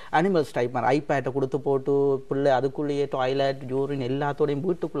 ஒரு அனிமல்ஸ் டைப் மாதிரி ஐபேட்டை கொடுத்து போட்டு பிள்ளை அதுக்குள்ளேயே டாய்லெட் யூரின் எல்லாத்தோடையும்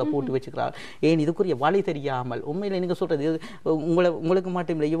வீட்டுக்குள்ள பூட்டி வச்சுக்கிறார்கள். ஏன் இதுக்குரிய வழி தெரியாமல். உண்மையில நீங்க சொல்றது உங்களுக்கு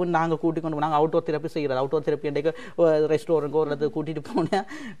மட்டும் இல்லை, ஈவன் நாங்கள் கூட்டிக் கொண்டு நாங்கள் அவுட்டோர் தெரப்பி செய்கிறது. அவுட்டோர் தெரப்பி இன்றைக்கு ரெஸ்டாரண்ட் ஒரு இடத்துக்கு கூட்டிட்டு போனேன்,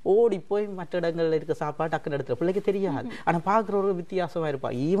 ஓடி போய் மற்ற இடங்கள்ல இருக்க சாப்பாடு டக்குன்னு எடுத்துற பிள்ளைக்கு தெரியாது. ஆனால் பார்க்குற ஒரு வித்தியாசமா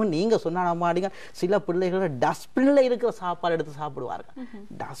இருப்பாங்க. ஈவன் நீங்க சொன்னா மாட்டீங்க, சில பிள்ளைகளோட டஸ்ட்பின்ல இருக்கிற சாப்பாடு எடுத்து சாப்பிடுவார்கள்.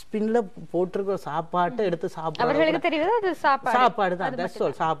 டஸ்ட்பின்ல போட்டிருக்கிற சாப்பாட்டை எடுத்து சாப்பிடுவாங்க. சாப்பாடு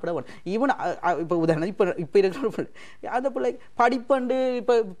தான் சாப்பிட. ஈவன் இப்போ உதாரணம் இப்போ இருக்கிற அந்த பிள்ளை படிப்பண்டு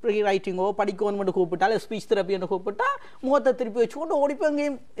இப்போ ரைட்டிங்கோ படிக்கணும் கூப்பிட்டால் ஸ்பீச் தெரப்பி என்று கூப்பிட்டா முகத்தை திருப்பி வச்சுக்கொண்டு ஓடிப்போ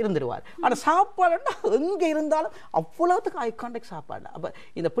எங்கேயும் இருந்துருவார். ஆனால் சாப்பாடுன்னா எங்கே இருந்தாலும் அவ்வளோத்துக்கு ஐ கான்டாக்ட் சாப்பாடு. அப்போ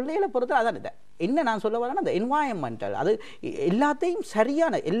இந்த பிள்ளைகளை பொறுத்த அதான் இதை என்ன நான் சொல்ல வரேன்னா, அந்த என்வாயன்மெண்டல் அது எல்லாத்தையும்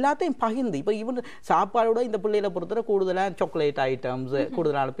சரியான எல்லாத்தையும் பகிர்ந்து இப்போ ஈவன் சாப்பாடோட இந்த பிள்ளைகளை பொறுத்தவரை கூடுதலாக சாக்லேட் ஐட்டம்ஸ்,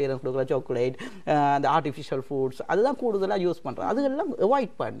 கூடுதலான பேரண்ட்ஸ் கொடுக்குற சாக்லேட், அந்த ஆர்டிஃபிஷியல் ஃபுட்ஸ் அதுதான் கூடுதலாக யூஸ் பண்ணுறோம். அதெல்லாம்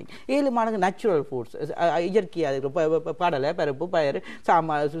அவாய்ட் பண்ணி 7 மடங்கு நேச்சுரல் ஃபுட்ஸ் இயற்கையாக இருக்கிற கடலை பருப்பு பயிறு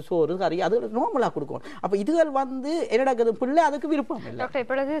சாம்பார் சோறு கறி அது நார்மலாக கொடுக்கணும். அப்போ இதுகள் வந்து என்னடா பிள்ளை அதுக்கு விருப்பம் இல்லை. டாக்டர்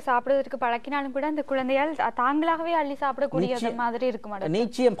இப்பொழுது சாப்பிடுவதற்கு பழக்கினாலும் கூட அந்த குழந்தையால் தாங்களாகவே அள்ளி சாப்பிடக்கூடிய மாதிரி இருக்கும்.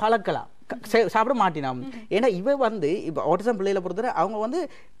 நிச்சயம் பழக்கலாம், சாப்பிட மாட்டினான். ஏன்னா இவ வந்து இப்போ ஆட்டிசம் பிள்ளைகளை பொறுத்தவரை அவங்க வந்து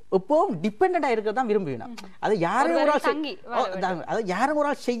எப்பவும் டிபெண்டா இருக்கிறது தான் விரும்புவேன். அதை யாரும் ஒரு ஆள் யாரும் ஒரு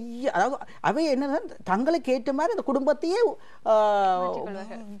ஆள் செய்ய, அதாவது அவை என்ன தங்களுக்கு ஏற்ற மாதிரி அந்த குடும்பத்தையே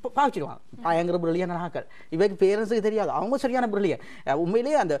பாவிச்சிடுவாங்க. பயங்கர பிரில்லியன் ஆக்கள். இவைக்கு பேரண்ட்ஸுக்கு தெரியாது, அவங்க சரியான பிரில்லியன்.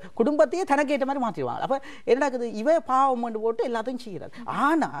 உண்மையிலேயே அந்த குடும்பத்தையே தனக்கு ஏற்ற மாதிரி மாற்றிடுவாங்க. அப்ப என்னடாக்குது, இவ பாவம் போட்டு எல்லாத்தையும் செய்யறாரு.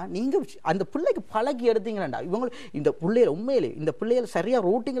 ஆனா நீங்க அந்த பிள்ளைக்கு பழகி எடுத்தீங்கன்னா இவங்க இந்த பிள்ளைகளை உண்மையிலே இந்த பிள்ளைகளை சரியா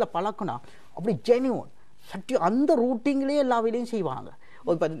ரூட்டிங்ல பழக்கணும். அப்படி ஜெனியூன் சட்டியம் அந்த ரூட்டிங்லேயே எல்லா வேலையும் செய்வாங்க.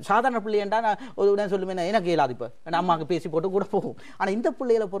 இப்போ சாதாரண பிள்ளையண்டா நான் ஒரு உடனே சொல்லுவேன், எனக்கு இயலாது, இப்போ அம்மாவுக்கு பேசி போட்டு கூட போகும். ஆனால் இந்த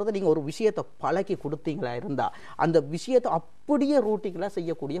பிள்ளைகளை பொறுத்த நீங்கள் ஒரு விஷயத்தை பழக்கி கொடுத்தீங்களா இருந்தால் அந்த விஷயத்தை அப்படியே ரூட்டிங்ல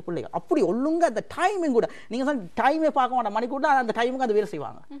செய்யக்கூடிய பிள்ளைகள். அப்படி ஒழுங்கு அந்த டைமிங் கூட நீங்கள் சொன்ன டைமே பார்க்க மாட்டோம், மணி கூட அந்த டைமுக்கு அந்த வேலை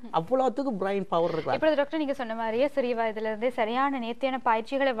செய்வாங்க. அவ்வளோத்துக்கு பிரைன் பவர் இருக்கு. இப்போ டாக்டர் நீங்கள் சொன்ன மாதிரியே சிறிய வயதிலிருந்தே சரியான நேர்த்தியான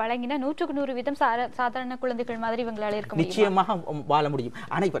பயிற்சிகளை வழங்கினா 100% சாதாரண குழந்தைகள் மாதிரி இவங்களால இருக்க நிச்சயமாக வாழ முடியும்.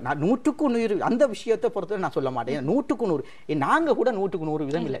 ஆனால் இப்போ நான் 100% அந்த விஷயத்தை பொறுத்தவரை நான் சொல்ல மாட்டேன். 100% நாங்கள் கூட 100%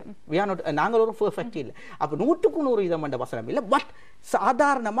 இல்லை, நாங்கள் ஒரு பெர்ஃபெக்ட் இல்லை. அப்ப 100% என்ற வசனம் இல்லை. பட்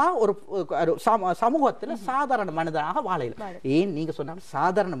சாதாரணமா ஒரு சமூகத்தில் சாதாரண மனிதனாக வாழையில. ஏன் நீங்க சொன்னாலும்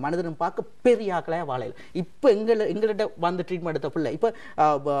சாதாரண மனிதன் பார்க்க பெரிய ஆக்களையா வாழையில. இப்ப எங்கள்கிட்ட வந்து ட்ரீட்மெண்ட் எடுத்த பிள்ளை இப்ப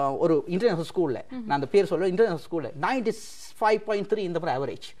ஒரு இன்டர்நேஷனல் ஸ்கூல்ல, நான் அந்த பேர் சொல்ல, இன்டர்நேஷனல் ஸ்கூல்ல 95.3 இந்த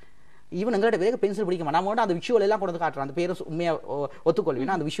ஆவரேஜ். ஈவன் எங்கள்கிட்ட வேக பென்சில் பிடிக்க நம்ம வந்து அந்த விஷுவல் எல்லாம் கொண்டு காட்டுறேன். அந்த பேரை உண்மையாக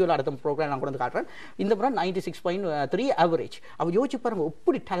ஒத்துக்கொள்வேன். அந்த விஷுவல் அடுத்த ப்ரோக்ராம் நான் கொண்டு காட்டுறேன். இந்த முறை 96.3 ஆவரேஜ். அவள் யோசிச்சு பாருங்க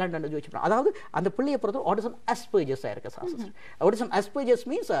எப்படி டேலண்ட் யோசிச்சு பாருங்க. அதாவது அந்த பிள்ளையை பொறுத்த ஆட்டிசம் அஸ்பர்ஜர்ஸாக இருக்கு சார். ஆட்டிசம் அஸ்பர்ஜர்ஸ்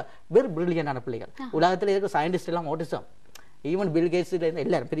மீன்ஸ் வெரி பிரில்லியன்டான பிள்ளைகள். உலகத்தில் இருக்க சயின்டிஸ்ட் எல்லாம் ஆட்டிசம், ஈவன் பில் கேட்ஸ்ல இருந்து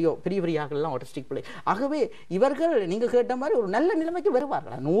எல்லாரும் பெரிய பெரிய பெரிய ஆக்கள்லாம் ஆட்டிஸ்டிக் பிள்ளை. ஆகவே இவர்கள் நீங்க கேட்ட மாதிரி ஒரு நல்ல நிலைமைக்கு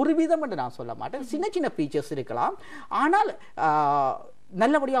வருவார்கள். 100% என்று நான் சொல்ல மாட்டேன். சின்ன சின்ன ஃபீச்சர்ஸ் இருக்கலாம். ஆனால்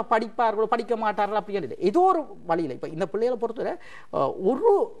நல்லபடியாக படிப்பார்களோ படிக்க மாட்டார்களோ அப்படின்னு ஏதோ ஒரு வழியில் இப்போ இந்த பிள்ளைகளை பொறுத்தவரை ஒரு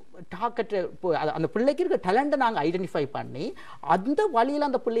டாக்கெட் அந்த பிள்ளைக்கு இருக்க டேலண்ட்டை நாங்கள் ஐடென்டிஃபை பண்ணி அந்த வழியில்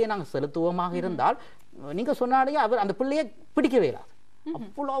அந்த பிள்ளையை நாங்கள் செலுத்துவோமாக இருந்தால் நீங்கள் சொன்னாலே அவர் அந்த பிள்ளையை பிடிக்கவே இல்லாது.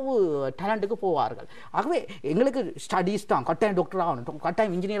 அவ்வளவு டேலண்ட்டுக்கு போவார்கள். ஆகவே எங்களுக்கு ஸ்டடீஸ் தான் கட்டாயம் டாக்டர் ஆகணும்,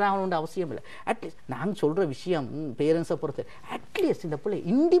 கட்டாயம் இன்ஜினியர் ஆகணும்னு அவசியம் இல்லை. அட்லீஸ்ட் நாங்கள் சொல்கிற விஷயம் பேரண்ட்ஸை பொறுத்து அட்லீஸ்ட் இந்த பிள்ளை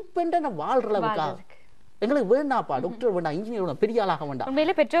இண்டிபெண்டாக வாழ்கிற அளவுக்காக எங்களுக்கு வேண்டாப்பா, டாக்டர் வேண்டாம், இன்ஜினியர் வேண்டாம், பெரிய ஆளாக வேண்டாம்.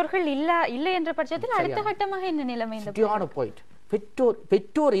 உண்மையிலே பெற்றோர்கள் இல்லை என்ற பட்சத்தில் அடுத்த கட்டமாக என்ன நிலைமை? பாயிண்ட்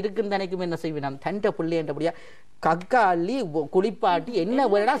பெற்றோர் இருக்குன்னு நினைக்கும் என்ன செய்வேன், தண்டை பிள்ளை என்றபடியா கக்காளி குளிப்பாட்டி என்ன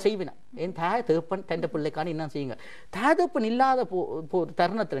வேணா செய்வேன். என் தாய் தகப்பன் தண்டை பிள்ளைக்கான என்ன செய்யுங்க. தகப்பன் இல்லாத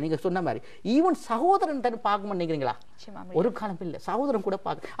தருணத்தில் நீங்க சொன்ன மாதிரி ஈவன் சகோதரன் தன் பார்க்க நினைக்கிறீங்களா? ஒரு காலம் இல்லை, சகோதரன் கூட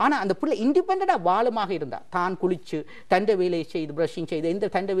பார்க்க. ஆனா அந்த பிள்ளை இண்டிபெண்டா வாழுமாக இருந்தா தான் குளிச்சு தண்டை வேலையை செய்து பிரஷிங் செய்து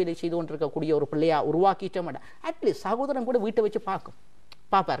எந்த தண்டை வேலை செய்து கொண்டு இருக்கக்கூடிய ஒரு பிள்ளையா உருவாக்கிட்ட மாட்டேன். அட்லீஸ்ட் சகோதரன் கூட வீட்டை வச்சு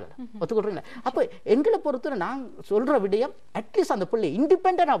பார்ப்பார்கள். ஒத்துக்கொள்றீங்களா? அப்ப எங்களை பொறுத்தவரை நான் சொல்ற விடயம் அட்லீஸ்ட் அந்த பிள்ளை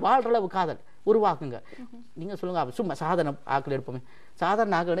இண்டிபெண்டா வாழ்ற அளவு காதல் உருவாக்குங்க. நீங்க சொல்லுங்க, சும்மா சாதாரண ஆக்கள் எடுப்போமே,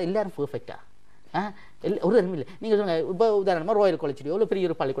 சாதாரண ஆக்களோட எல்லாரும் பெர்ஃபெக்டா ஒரு தரமும் இல்லை. நீங்கள் சொல்லுங்கள், இப்போ உதாரணமாக ராயல் காலேஜ்லையோ இல்லை பெரிய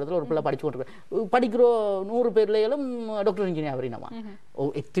ஒரு பள்ளிக்கூடத்தில் ஒரு பிள்ளை படிச்சு கொண்டிருக்கேன், படிக்கிற 100 பேர்லையும் டாக்டர் இன்ஜினியர் ஆகிறீனமா.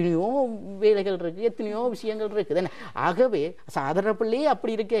 எத்தனையோ வேலைகள் இருக்குது, எத்தனையோ விஷயங்கள் இருக்குது. ஆகவே சாதாரண பிள்ளையே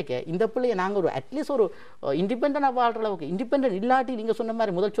அப்படி இருக்கேக்க இந்த பிள்ளையை நாங்கள் ஒரு அட்லீஸ்ட் ஒரு இண்டிபெண்டாக வாழ்கிற அளவுக்கு இண்டிபெண்டன்ட் இல்லாட்டி நீங்கள் சொன்ன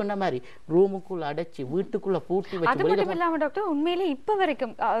மாதிரி முதல் சொன்ன மாதிரி ரூமுக்குள்ளே அடைச்சி வீட்டுக்குள்ளே பூட்டி வச்சு. அது மட்டும் இல்லாமல் டாக்டர் உண்மையிலே இப்போ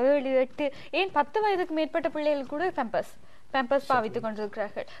வரைக்கும் 7, 8 ஏன் 10 வயதுக்கு மேற்பட்ட பிள்ளைகள் கூட பேம்பர்ஸ் பாவித்துக்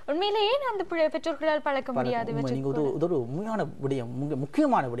கொண்டிருக்கிறார்கள். உண்மையிலே ஏன் அந்த பெற்றோர்களால் பழக்க முடியாது? ஒரு உண்மையான விடயம்,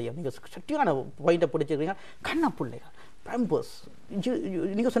 முக்கியமான விடயம். நீங்க சட்டியான பாயிண்ட பிடிச்சிருக்கீங்க. கண்ணா பிள்ளைகள் பேம்பர்ஸ்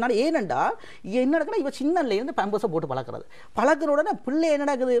நீங்க சொன்னாலும் ஏனண்டா என்ன நடக்குன்னா இவ சின்னல இருந்து பேம்பர்ஸை போட்டு பழக்கிற உடனே பிள்ளை என்ன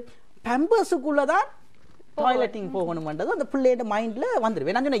நடக்குது, பேம்பர்ஸுக்குள்ளதான் டாய்லெட்டிங் போகணும்ன்றது அந்த பிள்ளையோட மைண்ட்ல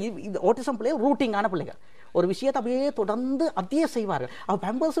வந்துடும். நான் சொன்னேன் ஆட்டிசம் பிள்ளைகள் ரூட்டிங்கான பிள்ளைகள் ஒரு விஷயத்தை அப்படியே தொடர்ந்து அப்படியே செய்வார்கள். அவள்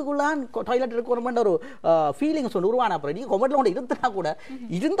பேம்பர்ஸுக்குள்ளான் டாய்லெட் இருக்கணும்ன்ற ஒரு ஃபீலிங்ஸ் ஒன்று உருவான அப்புறம் நீங்கள் கொமெண்ட்ல ஒன்று இருந்துனா கூட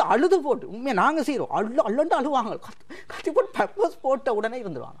இருந்து அழுது போட்டு உண்மையை நாங்கள் செய்கிறோம் அள்ளுண்டு அழுவாங்க, கத்தி போட்டு பேம்பர்ஸ் போட்ட உடனே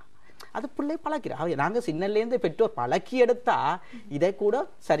இருந்துருவாங்க. அது பிள்ளை பழக்கிறோம். நாங்கள் சின்னலேருந்து பெற்றோர் பழக்கி எடுத்தா இதை கூட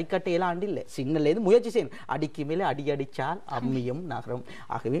சரிக்கட்டையெல்லாம் ஆண்டு இல்லை. சின்னலேருந்து முயற்சி செய்யணும். அடிக்கு மேலே அடி அடித்தால் அம்மியும் நகரும்.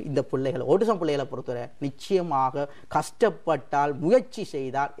 ஆகவே இந்த பிள்ளைகள் ஆட்டிசம் பிள்ளைகளை பொறுத்தவரை நிச்சயமாக கஷ்டப்பட்டால் முயற்சி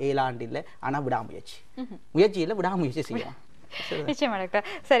செய்தால் ஏழாண்டு இல்லை, ஆனால் விடாமுயற்சி முயற்சியில் விடாமுயற்சி செய்யலாம். நிச்சயமா டாக்டர்.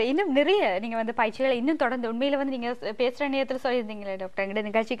 சரி, இன்னும் நிறைய நீங்க வந்து பயிற்சிகளை இன்னும் தொடர்ந்து உண்மையில வந்து நீங்க பேசுற நேரத்தில் சொல்லியிருந்தீங்களே டாக்டர், எங்களோட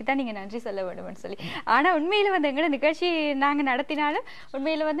நிகழ்ச்சிக்கு தான் நீங்க நன்றி சொல்ல வேண்டும்னு சொல்லி. ஆனா உண்மையில வந்து எங்களோட நிகழ்ச்சி நாங்க நடத்தினாலும்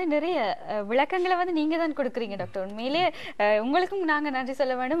உண்மையில வந்து நிறைய விளக்கங்களை வந்து நீங்க தான் கொடுக்குறீங்க டாக்டர். உண்மையிலே உங்களுக்கும் நாங்க நன்றி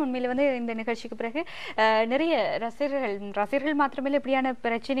சொல்ல வேண்டும். உண்மையில வந்து இந்த நிகழ்ச்சிக்கு பிறகு நிறைய ரசிகர்கள் மாத்திரமே இப்படியான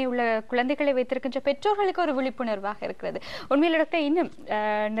பிரச்சனை உள்ள குழந்தைகளை வைத்திருக்கின்ற பெற்றோர்களுக்கு ஒரு விழிப்புணர்வாக இருக்கிறது. உண்மையில டாக்டர் இன்னும்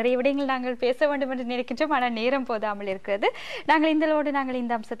நிறைய விடயங்கள் நாங்கள் பேச வேண்டும் என்று நினைக்கின்றோம், ஆனால் நேரம் போதாமல் இருக்கிறது. நாங்கள்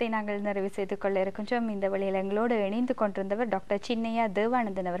இந்த அம்சத்தை நாங்கள் நிறைவு செய்து கொள்ள இருக்கின்றோம். இந்த வழியில் எங்களோடு இணைந்து கொண்டிருந்தவர் டாக்டர் சின்னையா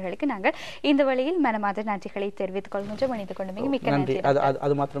தேவானந்தன் அவர்களுக்கு நாங்கள் இந்த வழியில் மனமார்ந்த நன்றிகளை தெரிவித்துக் கொள்கின்றோம். இணைந்து கொண்டு மிக்க நன்றி.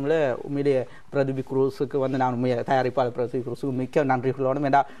 அது மாத்திரமில்ல, உண்மையிலேயே பிரதீப் குரூஸுக்கு வந்து நான் தயாரிப்பாளர் பிரதீப் குரூஸுக்கு மிக்க நன்றிகளோடும்.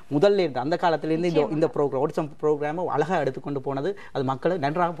 ஏன்னா முதல்ல இருந்து அந்த காலத்திலிருந்து இந்த ப்ரோக்ராம் ஆட்டிசம் ப்ரோக்ராமை அழகாக எடுத்துக்கொண்டு போனது அது மக்களுக்கு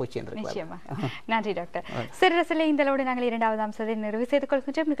நன்றாக போச்சு என்று. நன்றி டாக்டர். சிறசில இந்தளோடு நாங்கள் இரண்டாவது அம்சத்தை நிறைவு செய்து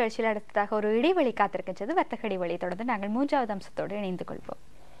கொள்கின்றோம். நிகழ்ச்சியில் அடுத்ததாக ஒரு இடைவெளி காத்திருக்கின்றது. வர்த்தக இடைவெளி தொடர்ந்து நாங்கள் மூன்றாவது அம்சத்தோடு இணைந்து கொள்வோம்.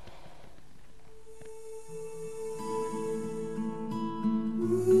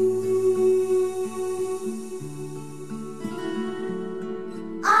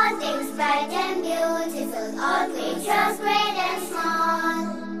 All things bright and beautiful, all creatures great and small,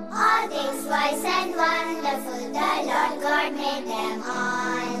 all things wise and wonderful, the Lord God made them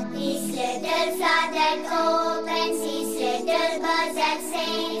all. Each little flower that opens, each little bird that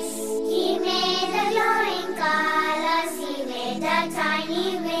sings, He made the glowing colors, He made the tiny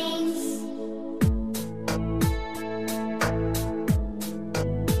wings.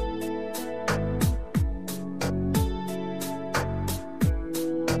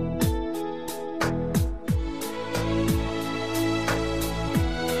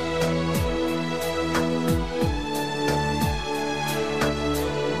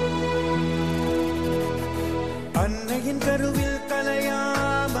 அன்னையின் கருவில்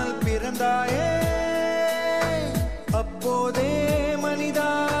கலையாமல் பிறந்தாயே, அப்போதே மனிதா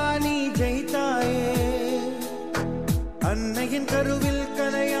நீ ஜெயித்தாயே. அன்னையின் கருவில்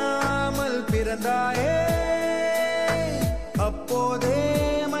கலையாமல் பிறந்தாயே, அப்போதே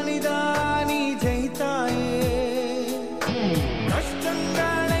மனிதா நீ ஜெயித்தாயே.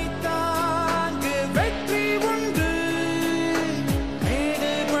 கஷ்டங்களை தாங்கு வெற்றி உண்டு,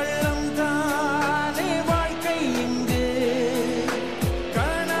 மேடு பள்ளம் தானே வாழ்க்கை இங்கு.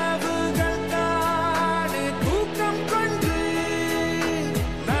 கனவுகள் தானே தூக்கம் கொண்டு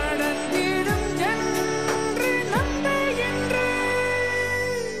நடந்திடும் என்று நம்புகின்ற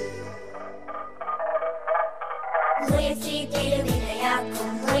முயற்சி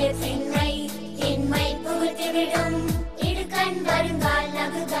திருவினையாக்கும், முயற்சியின்மை இன்மை புகுத்திவிடும். இடுக்கண் வருங்கால்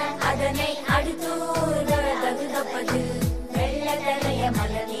நகுக, அதனை அடுத்தூர்தகுதப்பது. வெள்ளத்தனைய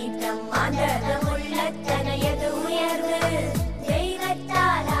மலநீட்டம் மாந்தரம் உள்ளத்தனையது உயர்வு.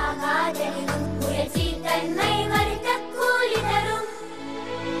 தெய்வத்தால் ஆகாதெனினும் முயற்சி தன்மை வருத்த கூலி தரும்.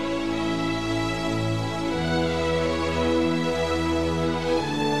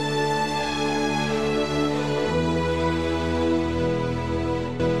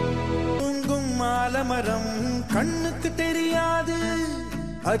 தூங்கும் ஆலமரம் கண்ணுக்கு தெரியாது,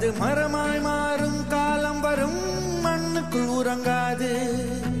 அது மரமாய் மாறும் காலம் வரும், மண்ணுக்குள் உறங்காது.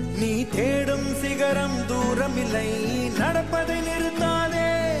 நீ தேடும் சிகரம் தூரமில்லை, நடப்பதை நிறுத்தாதே.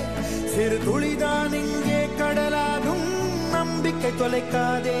 சிறு துளிதான் இங்கே கடலாகும், நம்பிக்கை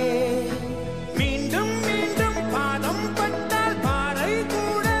தொலைக்காதே. மீண்டும்